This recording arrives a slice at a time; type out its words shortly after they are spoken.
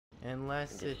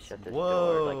Unless it's... shut this door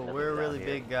Whoa, like nothing's we're out really here.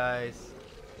 big guys.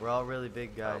 We're all really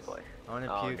big guys. Oh boy. I want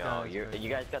to Oh puke no, on you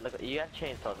guys got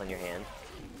chainsaws on your hands.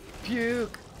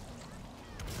 Puke!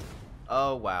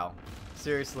 Oh wow.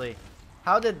 Seriously.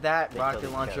 How did that They rocket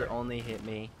killed each launcher other. only hit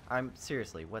me? I'm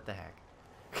seriously, what the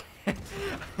heck?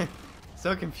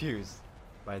 So confused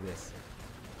by this.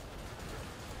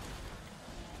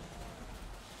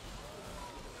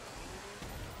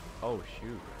 Oh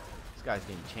shoot. This guy's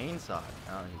getting chainsawed.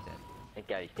 Oh, he's dead. That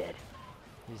guy's dead.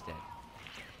 He's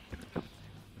dead.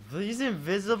 He's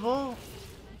invisible?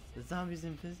 The zombie's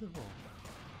invisible.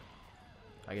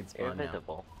 I can spawn now.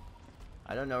 Invisible.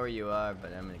 I don't know where you are,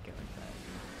 but I'm gonna get like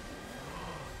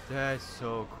that. That's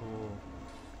so cool.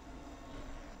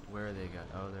 Where are they got?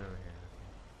 Oh, they're over here.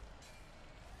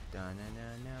 Dun -na -na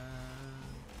 -na.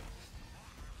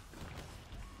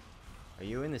 Are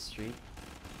you in the street?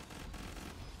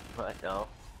 What? No.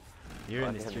 You're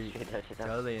in the Walking on street. That's just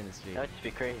Totally in the street. that would just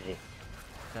be crazy.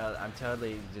 I'm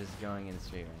totally just going in the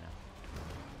street right now.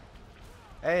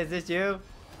 Hey, is this you?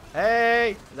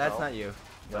 Hey! That's No. not you.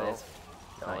 But No. it's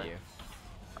not No, you.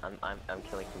 I'm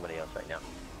killing somebody else right now.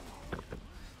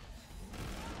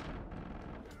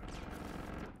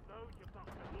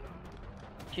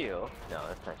 You? No,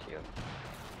 that's not you.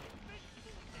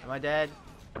 Am I dead?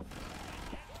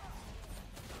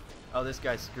 Oh, this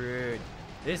guy's screwed.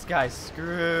 This guy's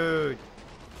screwed.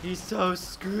 He's so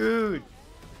screwed.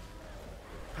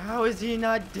 How is he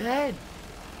not dead?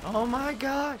 Oh my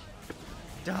gosh.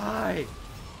 Die.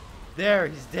 There,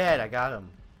 he's dead. I got him.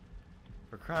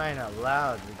 For crying out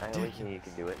loud. I always knew Ridiculous. you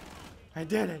could do it. I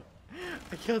did it.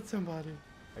 I killed somebody.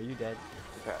 Are you dead?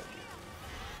 I'm proud of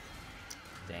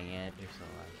you. Dang it. You're still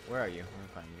alive. Where are you? I'm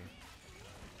gonna find you.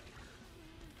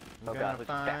 I'm Oh gonna god, who's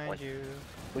the fat find one? you.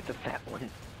 Who's the fat one?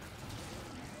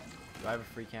 Do I have a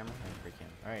free camera? I have a free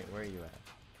camera. Alright, where are you at?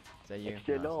 Is that you?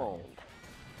 Extra No, it's not long. you.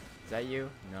 Is that you?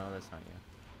 No, that's not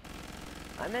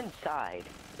you. I'm inside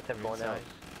with You're everyone inside. else.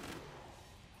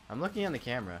 I'm looking on the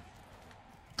camera.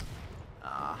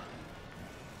 Ah.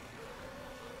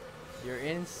 You're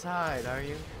inside, are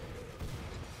you?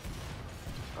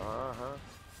 Uh-huh.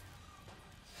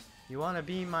 You wanna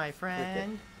be my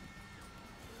friend?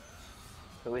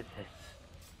 Who is this?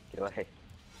 Get away.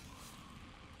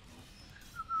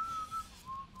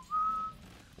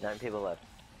 9 people left.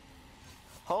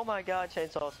 Oh my god,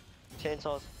 chainsaws.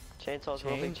 Chainsaws. Chainsaws,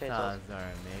 real big chainsaws. Chainsaws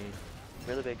are amazing.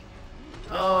 Really big.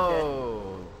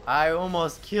 Oh! I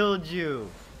almost killed you!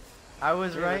 I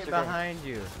was Dude, right that's okay. behind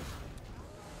you.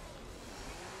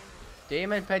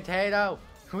 Demon potato!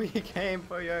 We came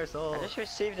for your soul. I just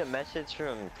received a message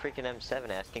from freaking M7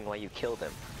 asking why you killed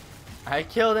him. I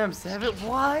killed M7?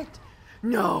 What?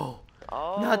 No!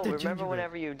 Oh, Not the remember gingerbread.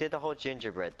 whenever you did the whole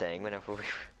gingerbread thing? Whenever we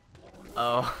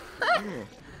Oh.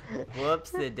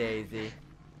 Whoopsie daisy.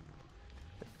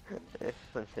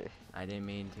 I didn't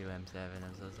mean to, M7.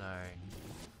 I'm so sorry.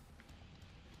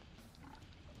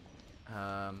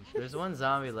 There's one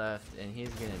zombie left, and he's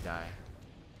gonna die.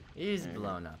 He's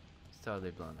blown up. He's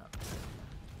totally blown up.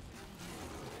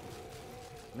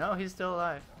 No, he's still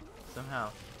alive. Somehow.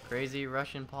 Crazy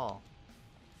Russian Paul.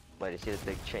 Wait, is he the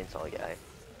big chainsaw guy?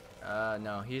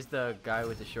 No, he's the guy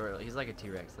with the short. He's like a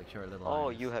T-Rex, like short little Oh,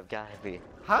 arms. you have gotta be.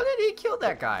 How did he kill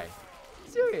that guy?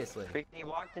 Seriously. Freaking he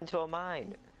walked into a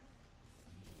mine.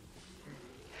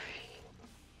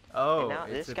 Oh, now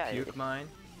it's this a guy- puke mine.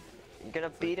 You're gonna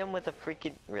beat him with a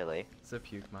freaking really? It's a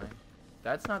puke mine.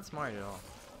 That's not smart at all.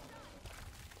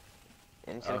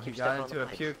 And he's Oh, gonna he keep got stepping on into the a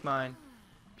pipes. puke mine.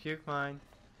 Puke mine.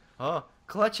 Oh,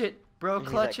 clutch it, bro, He's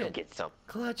clutch like, "Go it. Get some.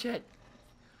 Clutch it.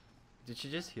 Did she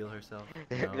just heal herself?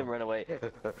 They're gonna No. run away.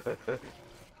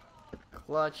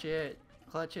 Clutch it.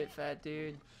 Clutch it, fat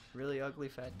dude. Really ugly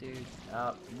fat dude.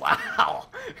 Wow.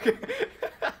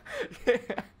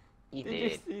 He Did you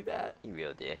did. see that? He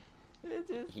real did. It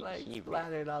just He- like he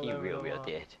splattered all He over real the wall.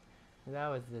 did. That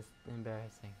was just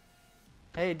embarrassing.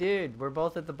 Hey, dude, we're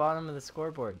both at the bottom of the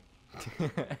scoreboard.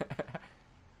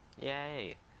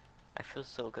 Yay! I feel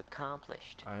so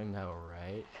accomplished. I know,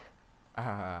 right?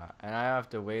 And I have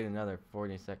to wait another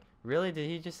 40 seconds. Really? Did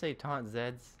he just say taunt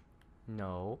Zeds?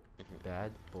 No.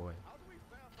 Bad boy.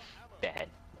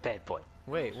 Bad boy.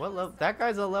 Wait, what level? That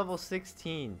guy's a level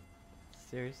 16.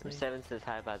 Seriously? M7 says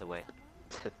hi, by the way.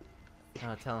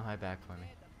 Oh, tell him hi back for me.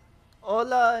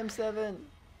 Hola, M7.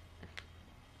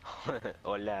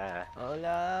 Hola.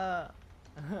 Hola.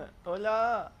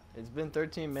 Hola. It's been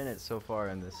 13 minutes so far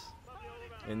in this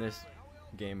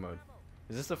game mode.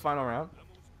 Is this the final round?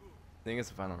 I think it's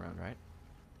the final round, right?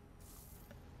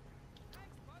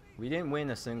 We didn't win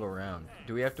a single round.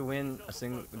 Do we have to win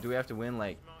Do we have to win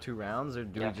like 2 rounds, or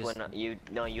do we just?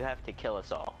 No, you have to kill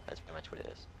us all. That's pretty much what it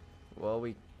is. Well,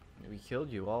 we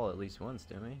killed you all at least once,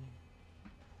 didn't we?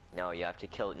 No, you have to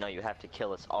kill. No, you have to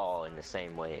kill us all in the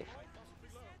same wave.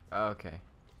 Okay.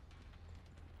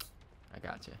 I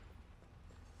gotcha.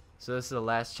 So this is the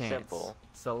last chance. Simple.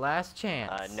 It's the last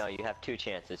chance. No, you have 2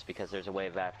 chances because there's a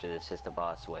wave after this. Is the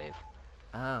boss wave.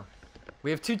 Oh.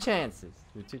 We have 2 chances.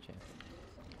 We have 2 chances.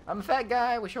 I'm a fat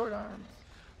guy with short arms.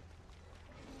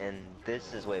 And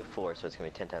this is wave 4, so it's gonna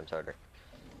be 10 times harder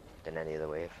than any other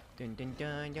wave. Dun dun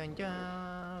dun dun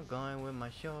dun. Going with my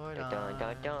short arms.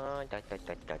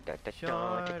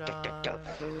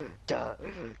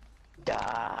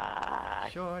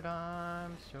 Short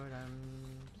arms, short arms.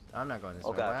 I'm not going this way.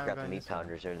 Oh god, Why I am forgot going the meat this way?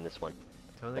 pounders are in this one.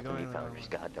 Totally The going meat pounders,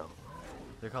 god no.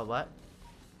 They're called what?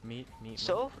 Meat.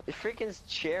 So, freaking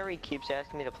Cherry keeps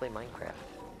asking me to play Minecraft.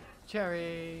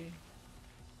 Cherry.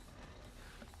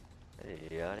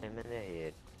 Shot him in the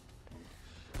head.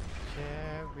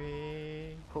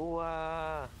 Cherry.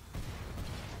 Hooah!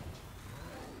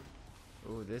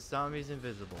 Ooh, this zombie's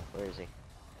invisible. Where is he?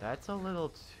 That's a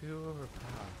little too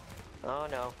overpowered. Oh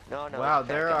no, no, no. Wow, there's a fat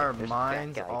there guy. are There's a fat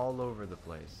mines guy. all over the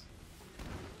place.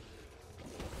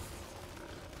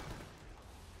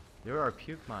 There are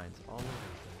puke mines all over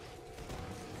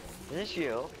the place. Is this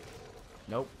you?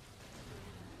 Nope.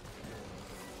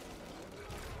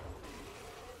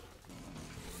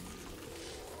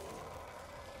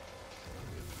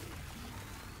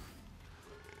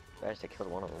 I just killed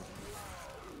one of them.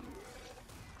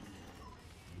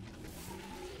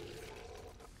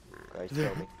 Christ,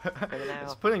 kill me. Kill me now.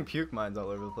 It's putting puke mines all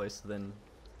over the place, then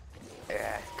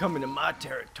Yeah. come into my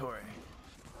territory.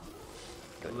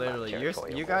 Go to my Literally,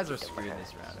 territory, you I'll guys are hold you screwed down.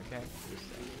 this round, okay? Just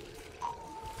saying.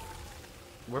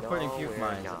 We're putting No, puke we're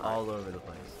mines not. all over the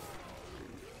place.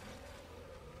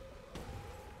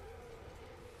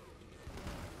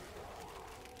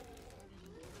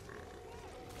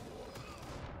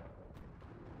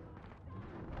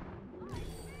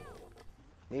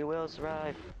 We will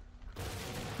survive.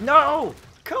 No!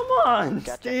 Come on,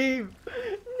 Gotcha. Steve!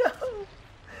 No!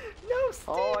 No, Steve!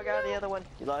 Oh, I got no! the other one.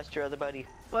 You lost your other buddy.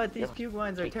 But these No. puke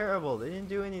mines are terrible. They didn't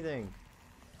do anything.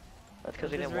 That's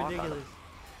because This we is didn't walk on ridiculous. them.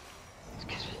 It's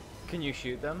 'cause Can you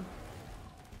shoot them?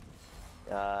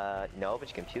 no, but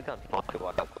you can puke on people if you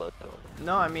walk up close to them.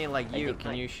 No, I mean like I you. think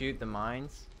Can you shoot the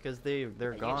mines? Because they're You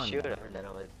gone. can shoot now. them, and then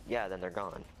yeah, then they're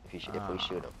gone. If we Ah.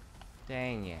 shoot them.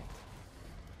 Dang it.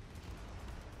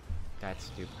 That's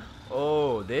stupid.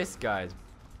 Oh, this guy's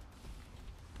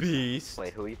beast.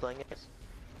 Wait, who are you playing against?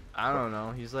 I don't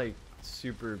know. He's like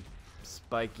super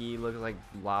spiky. Looks like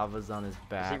lava's on his Is he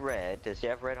back. red? Does he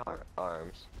have red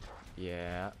arms?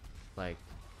 Yeah, like.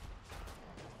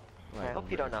 I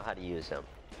hope you don't know how to use them.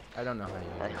 I don't know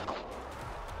how I you. know.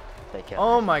 Thank you.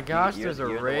 Oh my gosh, You're- there's a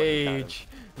you're the one who got him. rage.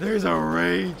 There's a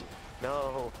rage.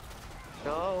 No.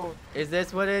 No. Is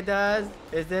this what it does?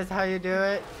 Is this how you do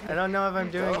it? I don't know if I'm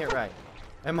doing it right.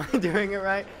 Am I doing it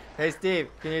right? Hey Steve,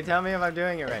 can you tell me if I'm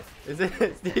doing it right? Is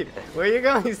it Steve? Where are you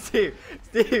going, Steve?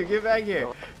 Steve, get back here.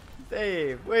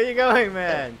 Steve, where are you going,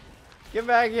 man? Get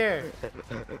back here.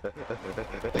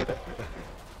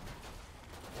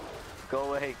 Go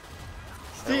away.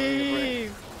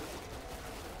 Steve!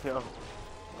 No.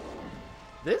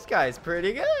 This guy's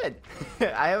pretty good.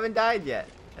 I haven't died yet.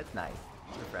 That's nice.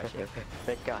 It's refreshing.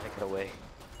 Thank God I got away.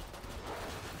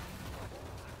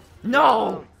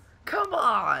 No! Come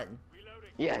on!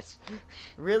 Yes.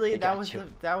 Really? They That got was you.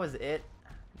 that was it?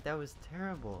 That was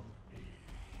terrible.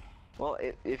 Well,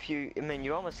 if you, I mean,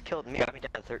 you almost killed me. Got me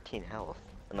down to 13 health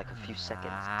in like a few seconds.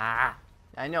 Ah,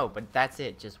 I know, but that's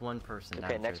it. Just one person.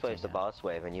 Okay, not next 13 wave's the now. boss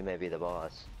wave, and you may be the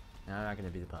boss. No, I'm not gonna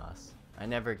be the boss. I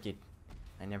never get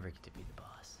to be the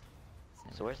boss.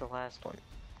 It's So where's the last one?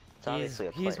 It's he's obviously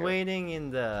a he's player. waiting in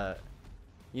the,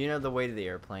 you know, the way to the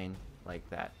airplane, like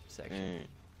that section. Mm.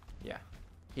 Yeah,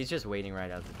 he's just waiting right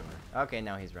out the door. Okay,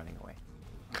 now he's running away.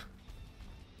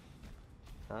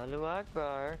 Allahu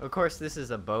Akbar. Of course, this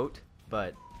is a boat,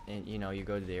 but you know, you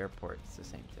go to the airport, it's the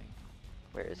same thing.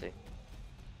 Where is he?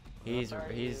 He's Where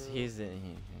are he's you?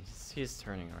 he's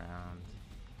turning around.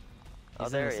 Oh,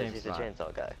 He's there in the he same is. He's a spot.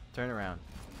 chainsaw guy. Turn around.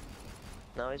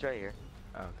 No, he's right here.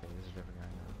 Oh, okay, this is a different guy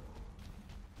now.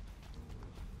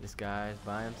 This guy's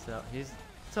by himself. He's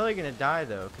totally gonna die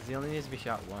though, cause he only needs to be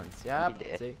shot once. Yep. He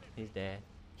dead. See, he's dead.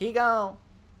 He gone.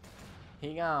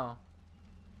 He gone.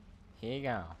 He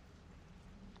gone.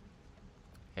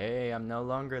 Hey, I'm no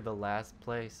longer the last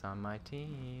place on my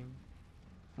team.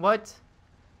 What?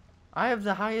 I have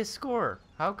the highest score.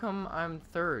 How come I'm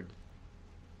third?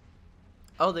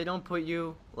 Oh, they don't put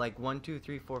you like 1, 2,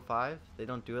 3, 4, 5. They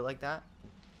don't do it like that.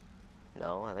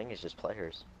 No, I think it's just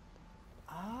players.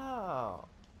 Oh.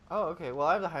 Oh, okay. Well,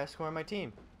 I have the highest score on my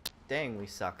team. Dang, we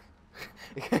suck.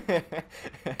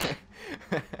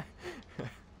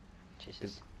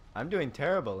 Jesus. I'm doing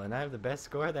terrible, and I have the best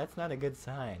score. That's not a good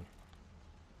sign.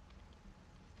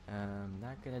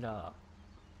 Not good at all.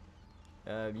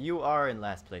 You are in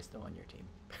last place though on your team.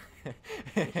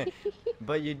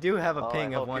 But you do have a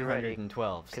ping of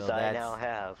 112, so because that's...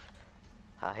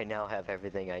 I now have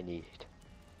everything I need.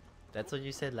 That's what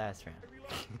you said last round.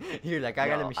 You're like, I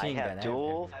got a machine gun. I have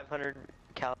dual 500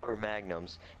 caliber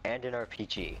magnums and an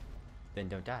RPG. Then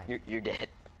don't die. You're dead.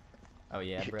 Oh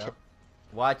yeah, You're bro. dead.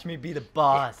 Watch me be the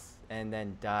boss and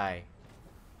then die.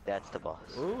 That's the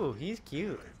boss. Ooh, he's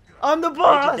cute. I'm the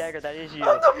boss! Dagger, that is you.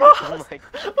 I'm the boss! Oh my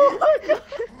god. Oh my god!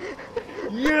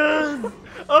 Yes!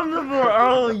 I'm the boss!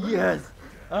 Oh yes!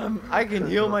 I can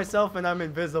heal myself and I'm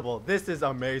invisible. This is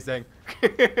amazing.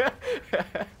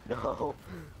 No.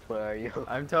 Where are you?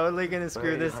 I'm totally gonna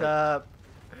screw this up.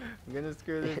 I'm gonna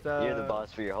screw this up. You're the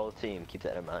boss for your whole team. Keep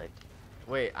that in mind.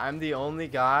 Wait, I'm the only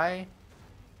guy?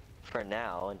 For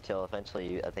now, until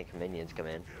eventually I think minions come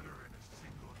in.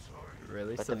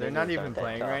 Really? But So the they're not minions even aren't that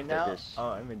playing tough, right they're now? just- Oh,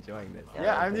 I'm enjoying this. Yeah,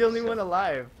 Yeah, I I'm the think only so. one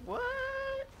alive. What?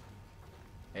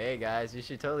 Hey guys, you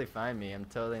should totally find me. I'm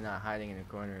totally not hiding in a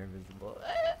corner invisible.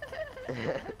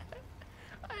 I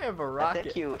have a I rocket.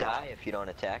 think you die if you don't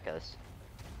attack us.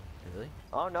 Really?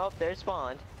 Oh no, they're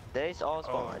spawned. They all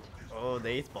spawned. Oh,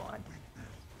 they spawned.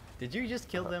 Did you just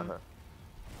kill them?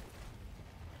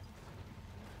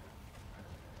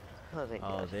 Oh, thank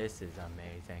Oh, God. this is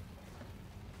amazing.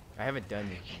 I haven't done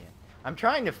this yet. I'm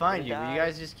trying to find you, but you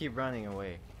guys just keep running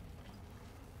away.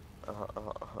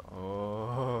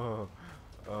 Oh.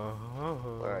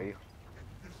 Oh. Where are you?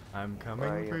 I'm Where are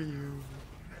coming you? for you.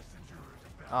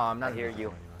 Oh, I'm not I hear in the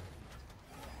you.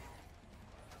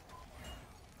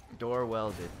 door anymore. Door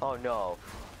welded. Oh no.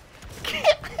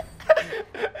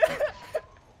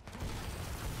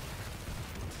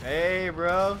 Hey,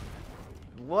 bro.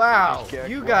 Wow, scared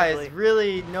you guys correctly?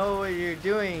 really know what you're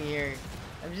doing here.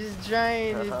 I'm just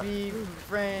trying to be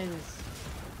friends.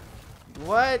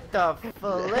 What the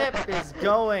flip is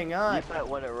going on? You might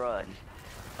want to run.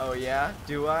 Oh yeah?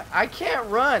 Do I? I can't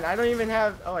run. I don't even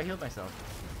have... Oh, I healed myself.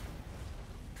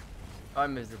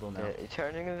 I'm invisible now. You're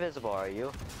turning invisible, are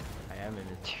you? I am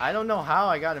invisible. I don't know how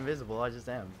I got invisible. I just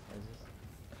am.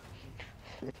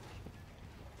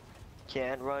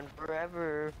 Can't run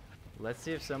forever. Let's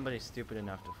see if somebody's stupid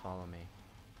enough to follow me.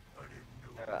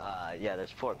 Yeah, there's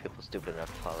 4 people stupid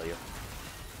enough to follow you.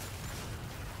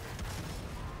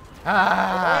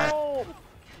 Ah! Oh!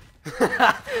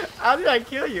 How did I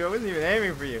kill you? I wasn't even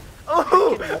aiming for you.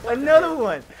 Oh! Another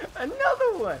one!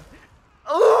 Another one!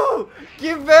 Oh!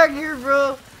 Get back here,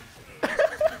 bro!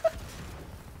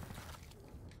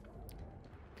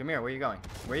 Come here, where are you going?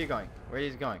 Where are you going? Where are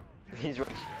you going? He's right.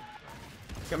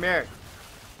 Come here.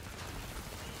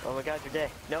 Oh my god, you're dead.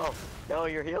 No! No,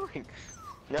 you're healing!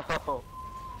 No!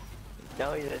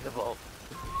 No, he's invisible.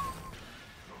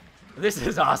 This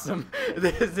is awesome.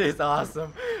 This is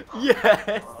awesome.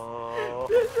 Yes! Oh.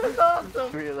 This is awesome.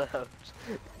 3 left.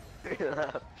 3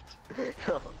 left.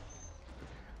 No.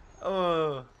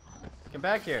 Oh. Come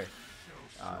back here.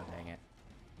 Oh, dang it.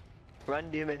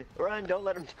 Run, demon. Run, don't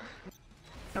let him.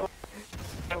 No.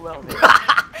 No, well, he's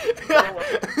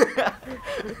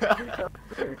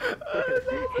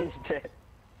dead.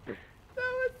 That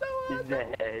was so He's awesome.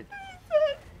 dead.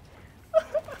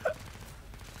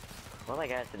 All I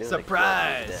got to do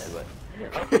Surprise! is like,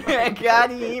 I got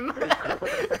him!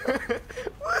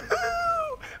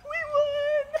 Woohoo! We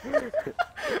won!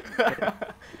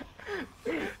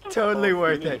 Totally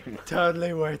worth it.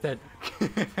 Totally worth it.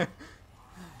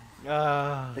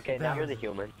 Okay, now you're the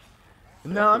human.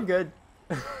 No, I'm good.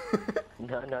 No,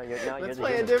 you're Let's the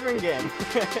play a human. different game.